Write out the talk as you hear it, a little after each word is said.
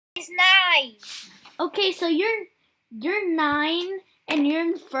It's 9. Okay, so you're 9 and you're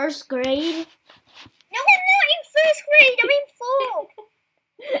in 1st grade. No, I'm not in 1st grade. I'm in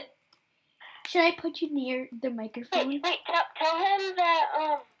 4th. Should I put you near the microphone? Wait, tell him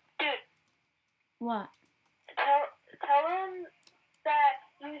that, dude. What? Tell him that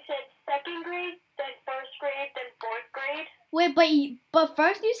you said 2nd grade, then 1st grade, then 4th grade. Wait, but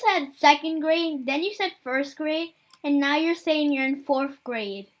first you said 2nd grade, then you said 1st grade, and now you're saying you're in 4th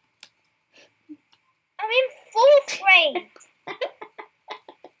grade. I'm in 4th grade.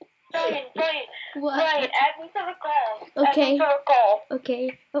 Brian, What? Brian, add me to the call. Okay. Add me to the call.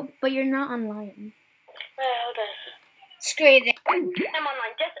 Okay, oh, but you're not online. Okay. Screw it. I'm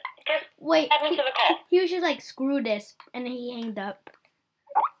online. Just Wait, add me to the call. he was just like, screw this, and then he hanged up.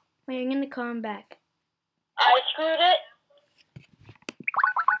 Wait, I'm gonna call him back. I screwed it.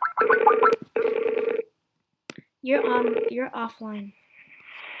 You're offline.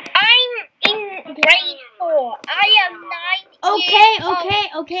 I'm in grade 4. I am 9 years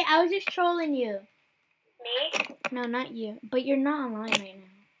old. Okay, I was just trolling you. Me? No, not you, but you're not online right now.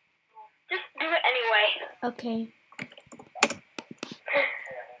 Just do it anyway. Okay.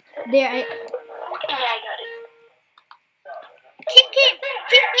 There, Yeah, I got it. Kick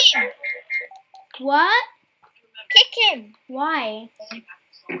him. What? Kick him. Why?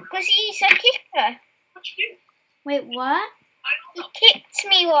 Because he's a kicker. Wait, what? He kicked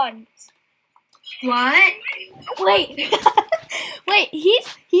me once. What? Wait, wait.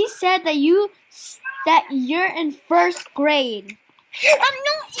 He said that you're in 1st grade. I'm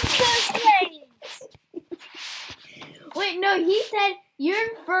not in 1st grade. Wait, no. He said you're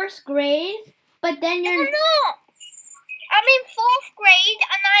in 1st grade, but then you're. I'm not. I'm in 4th grade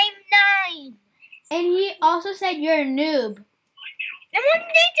and I'm 9. And he also said you're a noob. No one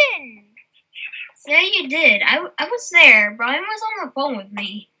didn't. Yeah, you did. I was there. Brian was on the phone with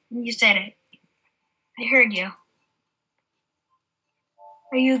me when you said it. I heard you.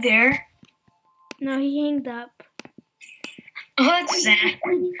 Are you there? No, he hanged up. Oh, that's sad.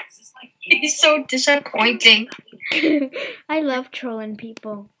 He's so disappointing. I love trolling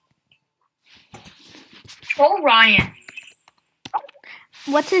people. Troll Ryan.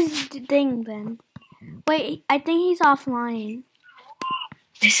 What's his thing then? Wait, I think he's offline.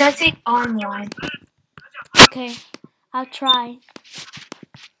 It says he's online. Okay, I'll try.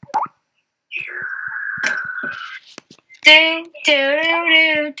 Do do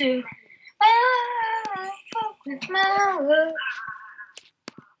do do. Oh, fuck with my love.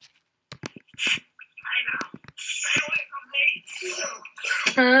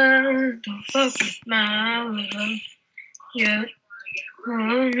 Don't fuck with my love. Yeah.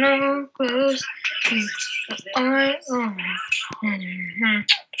 Oh no, close. I'm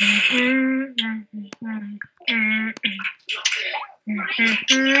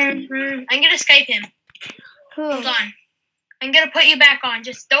gonna Skype him. Who? Hold on. I'm gonna put you back on.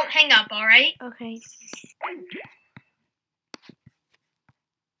 Just don't hang up, alright? Okay.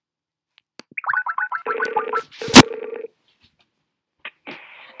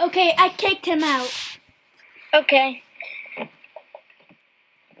 Okay, I kicked him out. Okay.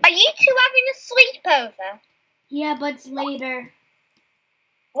 Are you two having a sleepover? Yeah, but it's later.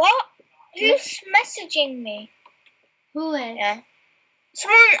 What? Who's messaging me? Who is? Yeah.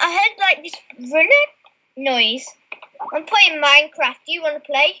 Someone, I heard like this running noise. I'm playing Minecraft. Do you want to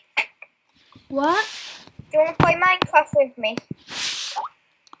play? What? Do you want to play Minecraft with me?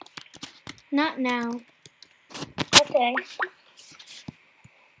 Not now. Okay.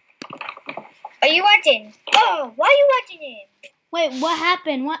 Are you adding? Oh, why are you adding in? Wait, what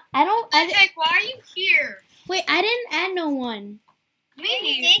happened? What? Why are you here? Wait, I didn't add no one. You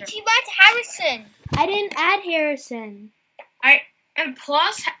did. You add Harrison. I didn't add Harrison. And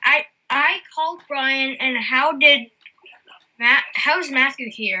plus, I called Brian, and how's Matthew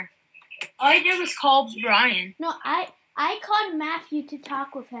here? All I did was call Brian. No, I called Matthew to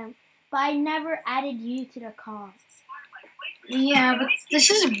talk with him, but I never added you to the call. Yeah, but this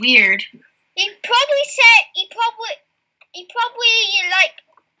is weird. He probably said he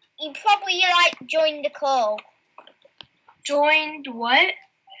probably joined the call. Joined what?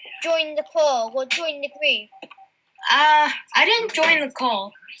 Join the call or join the group. I didn't join the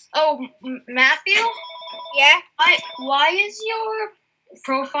call. Oh, Matthew? Yeah? Why is your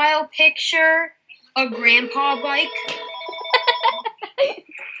profile picture a grandpa bike?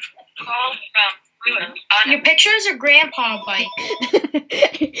 Your picture is a grandpa bike.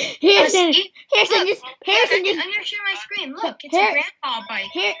 Harrison, I'm gonna share my screen. Look, it's a grandpa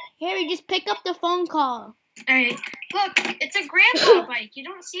bike. Harry, just pick up the phone call. Alright, look, it's a grandpa bike. You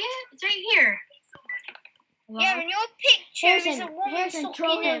don't see it? It's right here. Yeah, in your picture is a woman Harrison,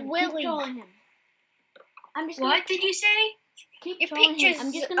 troll sucking a him. willy. Keep trolling him. I'm just What did you say? keep Your trolling him. picture's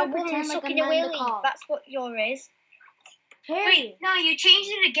I'm just a gonna woman pretend like I'm sucking a not in the willy. call. That's what yours is. Harry. Wait, no, you changed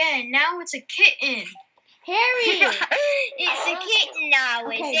it again. Now it's a kitten. Harry. It's a kitten now,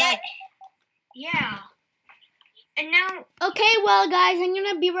 Okay, is bye. it? Yeah. And now, Okay, well, guys, I'm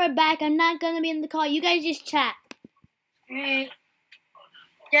gonna be right back. I'm not gonna be in the call. You guys just chat.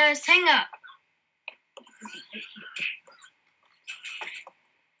 just hang up.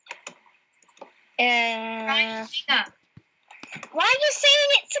 Hang up. Why are you saying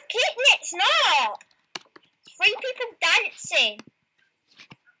it's a kitten? It's not. 3 people dancing.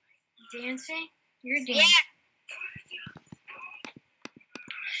 Dancing? You're dancing. Yeah.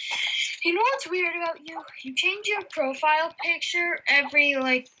 You know what's weird about you? You change your profile picture every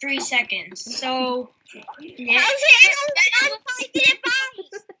like 3 seconds. So yeah. How's it?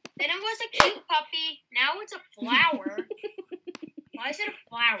 Then it was a cute puppy. Now it's a flower. Why is it a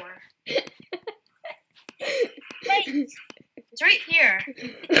flower? Wait, It's right here.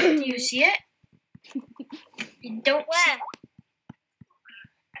 Do you see it? You don't see where? it.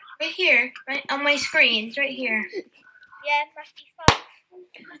 Right here. Right on my screen. It's right here. Yeah, Matthew Fox.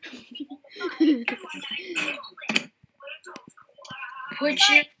 Which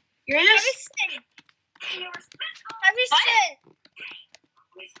you're just Harrison.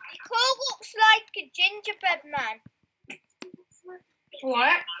 Your clothes looks like a gingerbread man.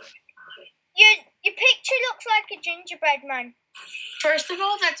 what? Your picture looks like a gingerbread man. First of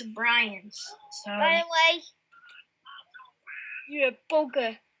all, that's Brian's. So By the way, you're a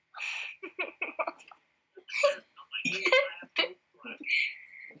bugger.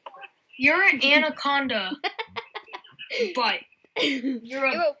 you're an anaconda. But you're a You're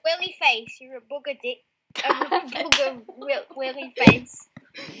a willy face. You're a bugger dick. A bugger willy face.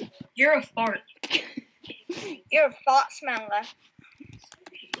 you're a fart. You're a fart smeller.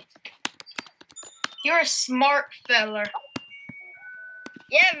 You're a smart feller.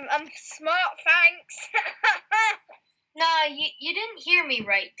 Yeah, I'm smart, thanks. Nah, you didn't hear me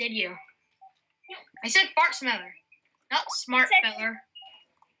right, did you? I said fart smeller, not smart Said- feller.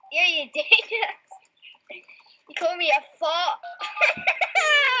 Yeah, you did. You called me a fart.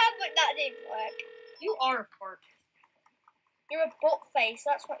 But that didn't work. You are a fart. You're a butt face,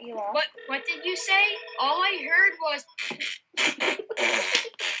 that's what you are. What did you say? All I heard was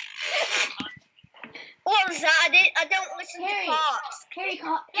What was that? I don't listen Harry. to farts. Harry,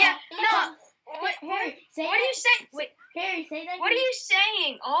 call. yeah. No. What? Harry, say What are you saying? Wait. Harry, say that. What are you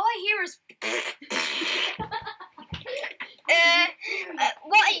saying? All I hear is.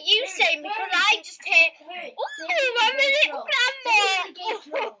 What are you saying? Because I just hear, Harry, ooh, I'm a little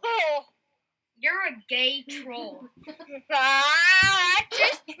grandma. You're a gay troll. I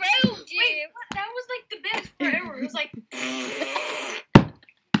just trolled you. Wait, that was like the best forever. It was like.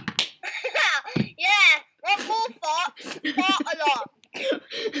 Yeah, one more fart, fart a lot.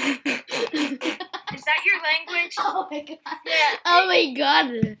 Is that your language? Oh my god. Yeah. Oh my god.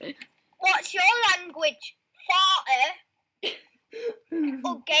 What's your language? Farter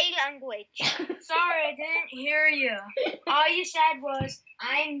or gay language? Sorry, I didn't hear you. All you said was,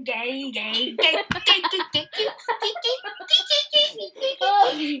 I'm gay, gay, gay, gay, gay, gay,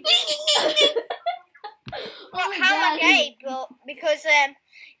 Well, my how am I God. gay? But because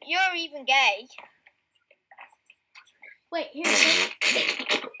you're even gay. Wait, here.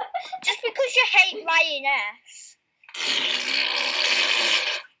 Just because you hate lioness.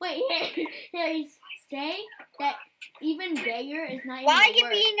 Wait, Harry, say that even gayer is not even Why a are you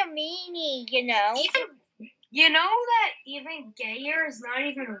word. being a meanie, you know? You know that even gayer is not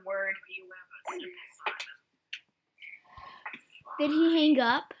even a word. Did he hang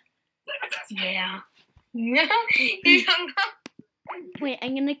up? Yeah. He hung up. Wait,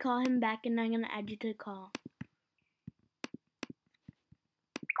 I'm gonna call him back and I'm gonna add you to the call.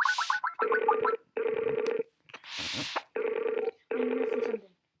 I'm gonna say something.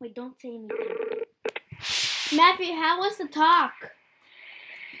 Wait, don't say anything. Matthew, how was the talk?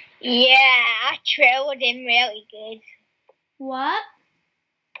 Yeah, I trolled him really good. What?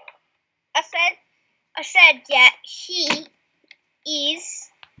 I said, yeah, he is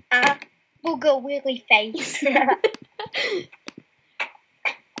a booger willy face.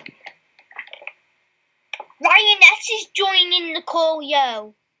 Lioness is joining the call,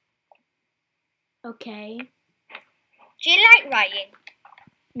 yo. Okay. Do you like Ryan?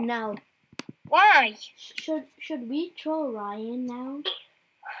 No. Why? Should we troll Ryan now?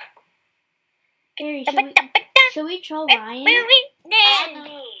 Harry, should we troll Ryan?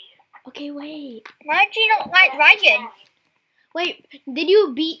 Okay, wait. Why do you not like Ryan? Wait, did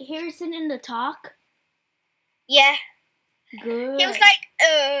you beat Harrison in the talk? Yeah. Good. He was like,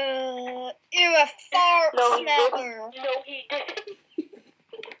 you're a fart No, he smeller. didn't. No, he didn't.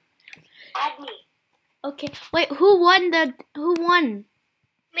 Add me. Okay. Wait, who won?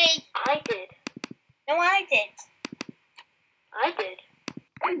 Me. I did. No, I did. I did.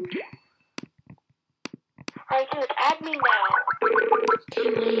 I did. Add me now. Okay,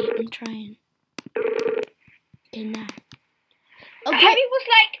 wait, I'm trying. Okay, now. Okay. Harry was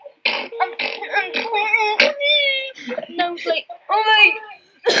like, no, I was like, oh my.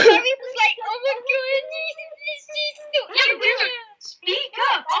 Harry was like, oh my god, this is so Speak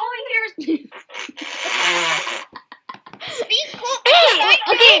up. All I hear is. Speak up.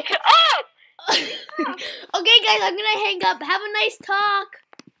 Okay. Up! Okay, guys, I'm gonna hang up. Have a nice talk.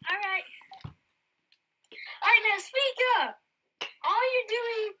 Alright. Alright, now speak up. All you're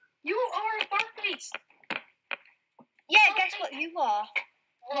doing, you are a fart face. Yeah, guess what you are?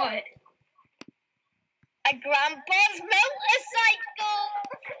 What? A grandpa's motorcycle.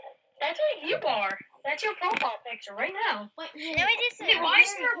 That's what you are. That's your profile picture right now. Wait, No, it isn't. Hey, why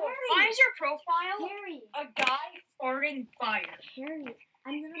is your profile Harry. a guy farting fire? Harry.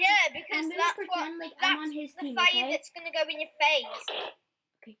 I'm gonna. Yeah, because I'm gonna that's pretend what, like that's I'm on his the team. fire Okay. that's gonna go in your face.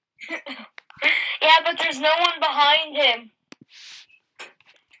 Yeah, but there's no one behind him.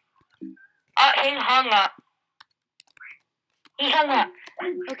 He hung up. He hung up.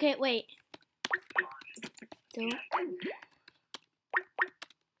 Okay, wait. Don't.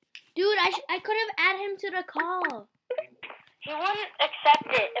 Dude, I could have added him to the call. He wouldn't accept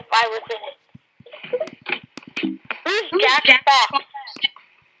it if I was in it. Who's Jack Fox?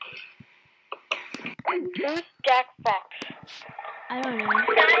 Who's Jack Fox? I don't know.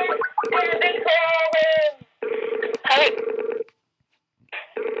 Hey.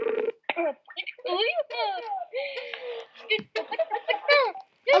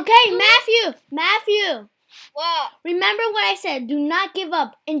 Okay, Matthew. What? Remember what I said. Do not give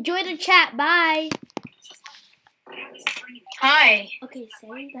up. Enjoy the chat. Bye. Hi. Okay,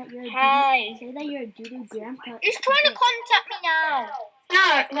 say that you're a Hi. say that you're a doo-doo grandpa. He's trying to contact me now.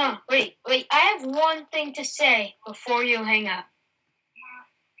 No, wait. I have one thing to say before you hang up.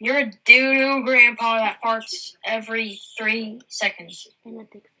 You're a doo-doo grandpa that farts every 3 seconds. And a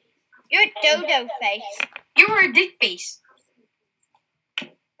big face. You're a dodo face. You were a dick face. Oh,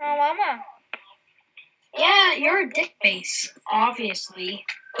 mama. Yeah, you're a dick face, obviously.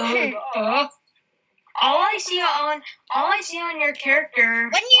 All I see on your character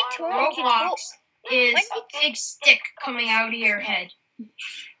When you talk, you talk. Roblox is a big stick coming out of your head.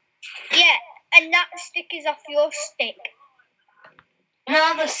 Yeah, and that stick is off your stick.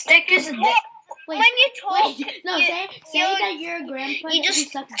 No, the stick is a dick. Wait, When you talk, wait. No, you- say that you're a grandpa. you who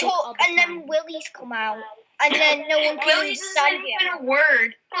just sucks dick all talk the and then time. willies come out. And then no one can Willie's isn't understand you. even a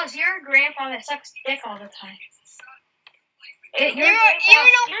word. Plus, you're a grandpa that sucks dick all the time. You're an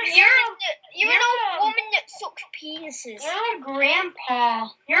old woman that sucks penises. You're a grandpa.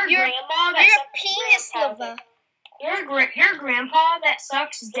 You're a You're- grandpa that You're a sucks penis grandpa's lover. dick. You're a grandpa that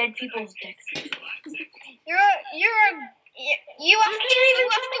sucks dead people's dick.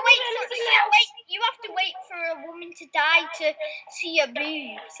 You have to wait for a woman to die to see your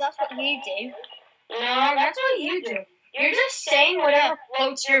boobs. That's what you do. No, that's what you do. You're just saying whatever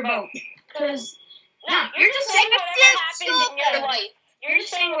floats your boat. You're just saying whatever happens in your life. You're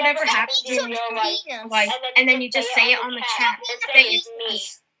just saying whatever happens in your life, and then you just say it on the chat. Say it's me.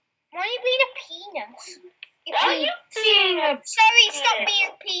 Why are you being a penis? Why are you seeing a... Sorry, stop being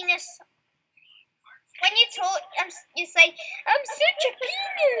a penis. When you talk, you say, I'm such a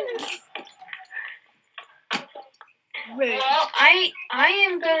penis. Rude. Well, I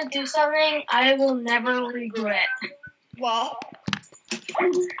am gonna do something I will never regret. What?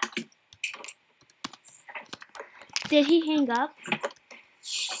 Did he hang up?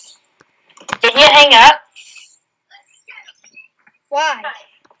 Did you hang up? Why?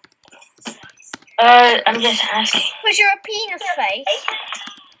 I'm just asking. Because you're a penis face.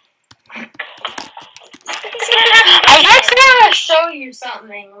 I just want to show you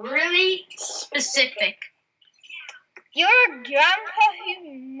something really specific. You're a grandpa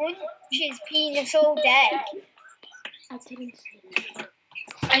who munches penis all day. I didn't say that.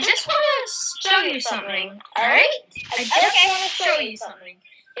 I just want to show you something, alright? I just Okay. want to show you something.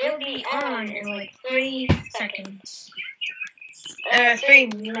 It'll be on in like 3 seconds. 3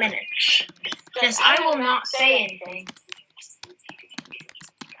 minutes. Because I will not say anything.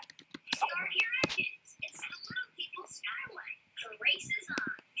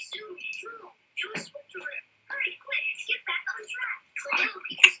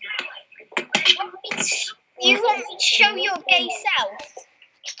 You want me to show your gay self?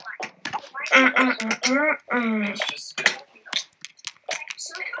 I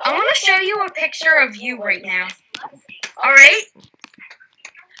want to show you a picture of you right now. Alright?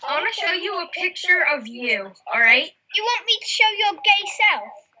 I want to show you a picture of you. Alright? You want me to show your gay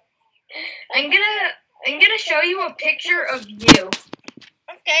self? I'm gonna show you a picture of you.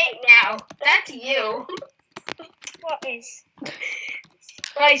 Okay. Now, that's you. What is?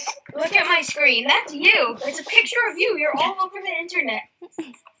 Guys, look at my screen. That's you. It's a picture of you. You're all over the internet.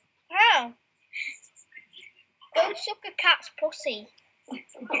 Oh. Go suck a cat's pussy.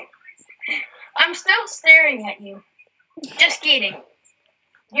 I'm still staring at you. Just kidding.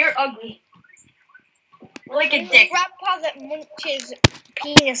 You're ugly. Like a dick. Grandpa that munches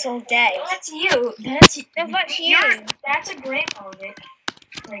penis all day. That's you. No, that's you. That's a grandpa dick.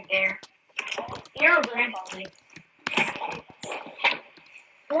 Right there. You're a grandpa dick.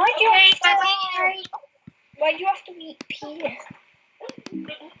 Why do you have to eat penis?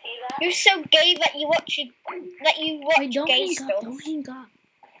 You're so gay that you watch Wait, don't gay hang stuff. up. Don't hang up.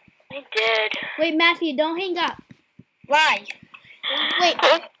 I did. Wait, Matthew, don't hang up. Why?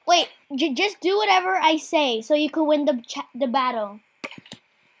 Wait. Just do whatever I say so you can win the battle.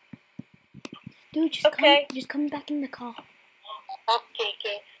 Dude, just come back in the call.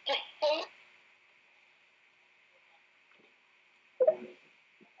 Okay.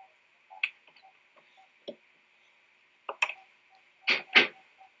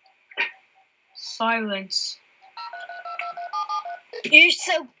 Silence. You're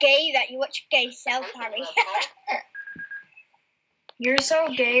so gay that you watch gay self, Harry. You're so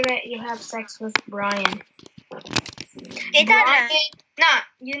gay that you have sex with Brian. Nah.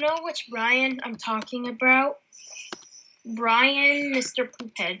 You know which Brian I'm talking about? Brian, Mr.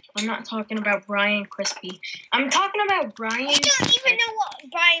 Poophead. I'm not talking about Brian Crispy. I'm talking about Brian. You don't even know what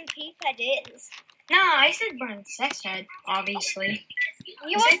Brian Peephead is. No, I said Brian Sexhead, obviously.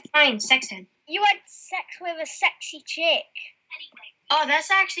 You I said Brian Sexhead. You had sex with a sexy chick. Oh, that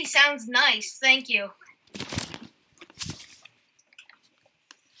actually sounds nice. Thank you.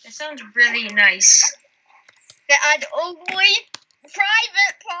 That sounds really nice. That had ugly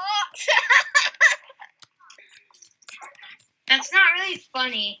private parts. That's not really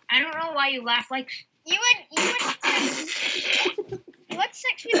funny. I don't know why you laugh like... You had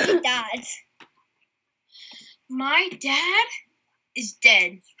sex with your dad. My dad is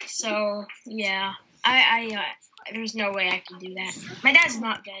dead. So, yeah. There's no way I can do that. My dad's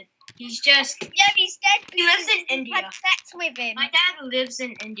not dead. He's just... Yeah, he's dead. He lives in You India. had sex with him. My dad lives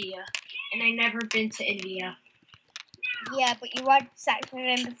in India. And I've never been to India. Yeah, but you had sex with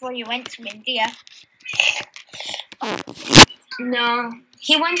him before you went to India. No.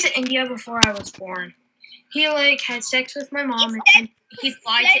 He went to India before I was born. He, had sex with my mom and he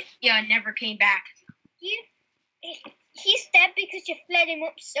flew to India and never came back. He's dead because you fed him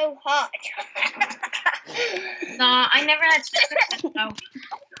up so hard. Nah, I never had sex with him, though.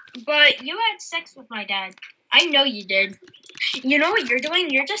 But you had sex with my dad. I know you did. You know what you're doing?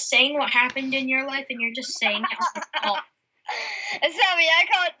 You're just saying what happened in your life, and you're just saying it on the call. Sorry, I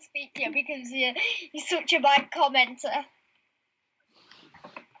can't speak to you because you're such a bad commenter.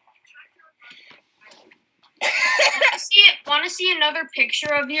 Want to see another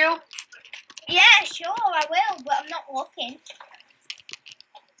picture of you? Yeah, sure, I will, but I'm not looking.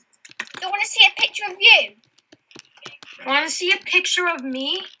 Do you want to see a picture of you? Want to see a picture of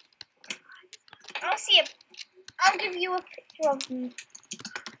me? I'll give you a picture of me.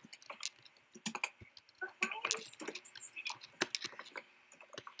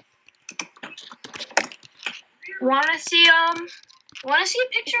 Want to see a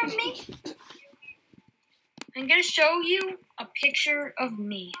picture of me? I'm gonna show you a picture of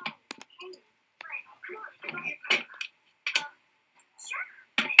me.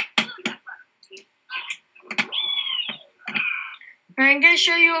 I'm gonna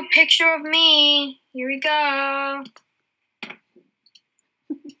show you a picture of me. Here we go.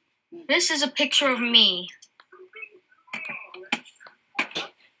 This is a picture of me.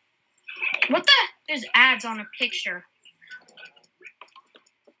 What the? There's ads on a picture.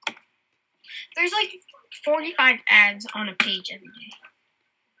 There's 45 ads on a page every day.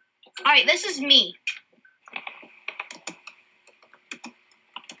 Alright, this is me.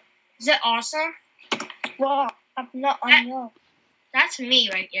 Is that awesome? Well, I'm not on yours. That's me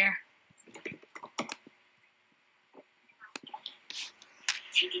right there.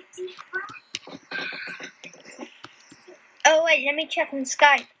 Oh wait, let me check on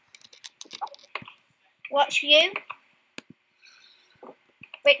Skype. What's you?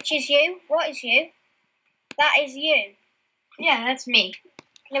 Which is you? What is you? That is you. Yeah, that's me.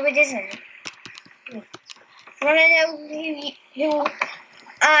 No, it isn't. I want to know who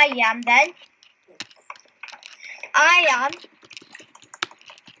I am then. I am.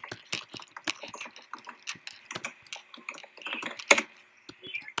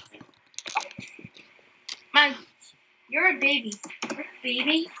 Man, you're a baby. You're a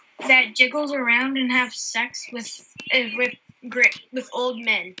baby that jiggles around and have sex with old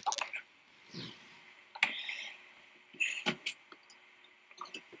men.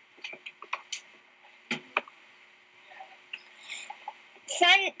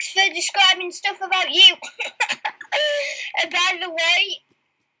 Thanks for describing stuff about you. By the way,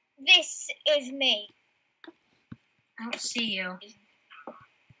 this is me. I don't see you.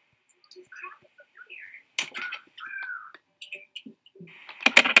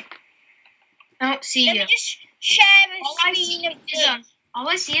 I don't see Let you. me just share a screen of this. All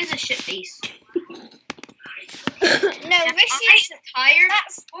I see is a shit face. No, this is tired.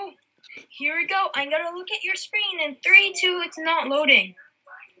 That's Oh, here we go. I gotta look at your screen in 3, 2. It's not loading.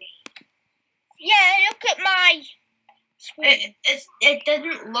 yeah. Look at my screen. It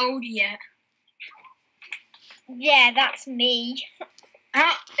didn't load yet. Yeah, that's me.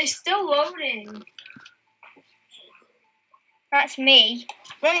 It's still loading. That's me.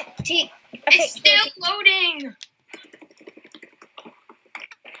 It's still loading.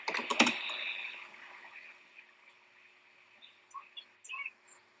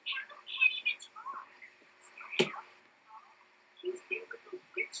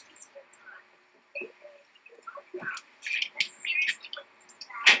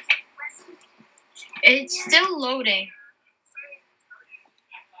 It's still loading.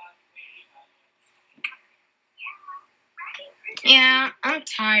 Yeah, I'm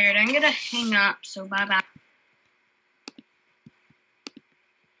tired. I'm gonna hang up, so bye-bye.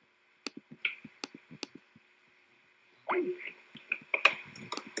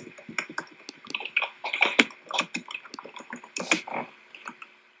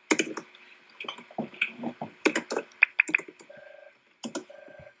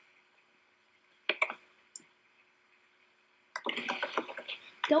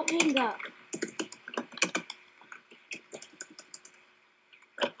 Don't hang up.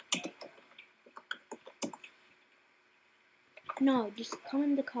 No, just come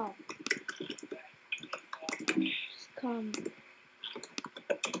in the car. Just come.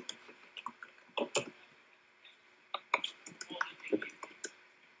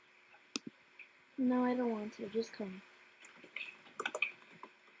 No, I don't want to. Just come.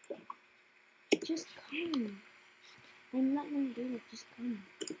 Just come. I'm not gonna do it. Just come.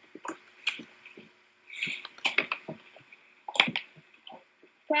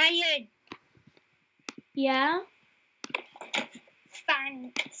 Brian. Yeah?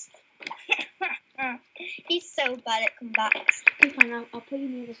 Thanks. He's so bad at comebacks. Okay, fine. I'll put you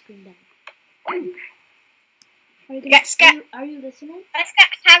near the screen then. Are you, Let's get. are you listening? Let's get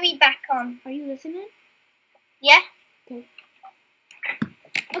Harry back on. Are you listening? Yeah. Okay.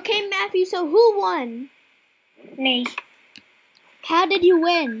 Okay, Matthew. So who won? Me. How did you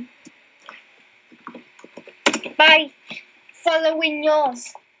win? By following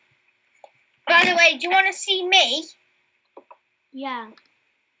yours. By the way, do you want to see me? Yeah.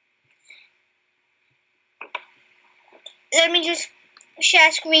 Let me just share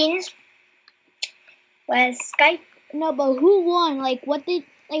screens. Where's Skype? No, but who won? What did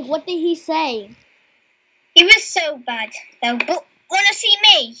he say? He was so bad though. But want to see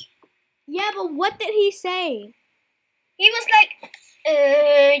me? Yeah, but what did he say? He was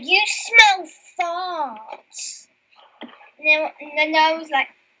like, you smell farts. And then I was like,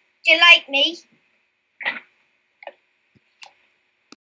 do you like me?